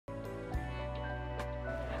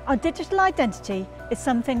Our digital identity is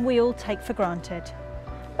something we all take for granted.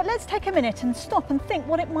 But let's take a minute and stop and think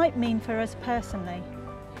what it might mean for us personally.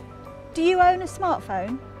 Do you own a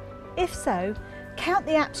smartphone? If so, count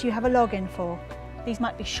the apps you have a login for. These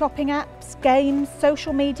might be shopping apps, games,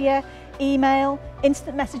 social media, email,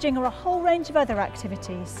 instant messaging, or a whole range of other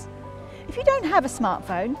activities. If you don't have a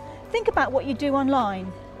smartphone, think about what you do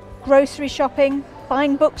online. Grocery shopping,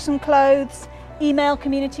 buying books and clothes, email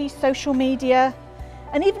community, social media.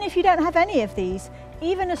 And even if you don't have any of these,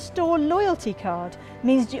 even a store loyalty card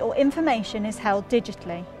means that your information is held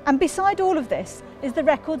digitally. And beside all of this is the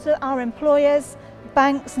records that our employers,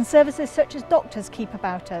 banks and services such as doctors keep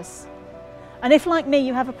about us. And if, like me,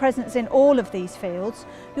 you have a presence in all of these fields,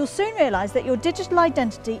 you'll soon realise that your digital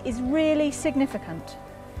identity is really significant.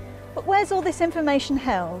 But where's all this information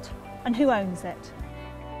held, and who owns it?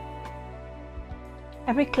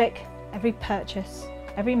 Every click, every purchase,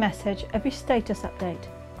 every message, every status update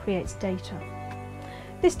creates data.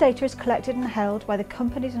 This data is collected and held by the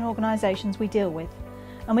companies and organisations we deal with,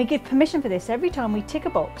 and we give permission for this every time we tick a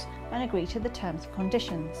box and agree to the terms and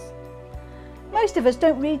conditions. Most of us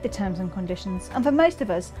don't read the terms and conditions, and for most of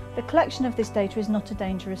us, the collection of this data is not a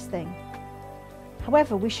dangerous thing.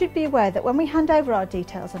 However, we should be aware that when we hand over our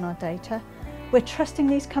details and our data, we're trusting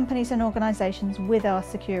these companies and organisations with our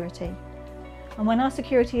security. And when our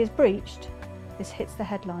security is breached, this hits the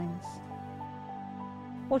headlines.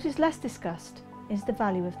 What is less discussed is the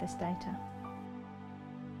value of this data.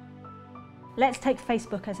 Let's take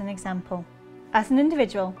Facebook as an example. As an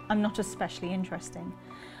individual, I'm not especially interesting.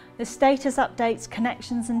 The status updates,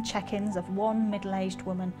 connections and check-ins of one middle-aged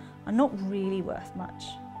woman are not really worth much.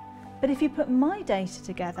 But if you put my data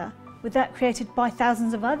together with that created by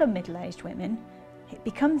thousands of other middle-aged women, it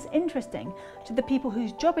becomes interesting to the people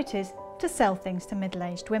whose job it is to sell things to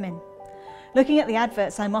middle-aged women. Looking at the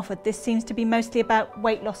adverts I'm offered, this seems to be mostly about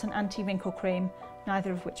weight loss and anti-wrinkle cream,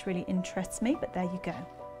 neither of which really interests me, but there you go.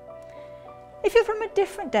 If you're from a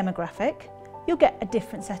different demographic, you'll get a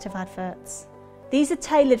different set of adverts. These are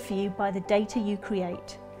tailored for you by the data you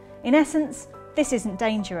create. In essence, this isn't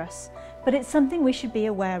dangerous, but it's something we should be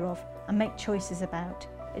aware of and make choices about.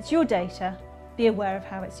 It's your data, be aware of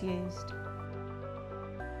how it's used.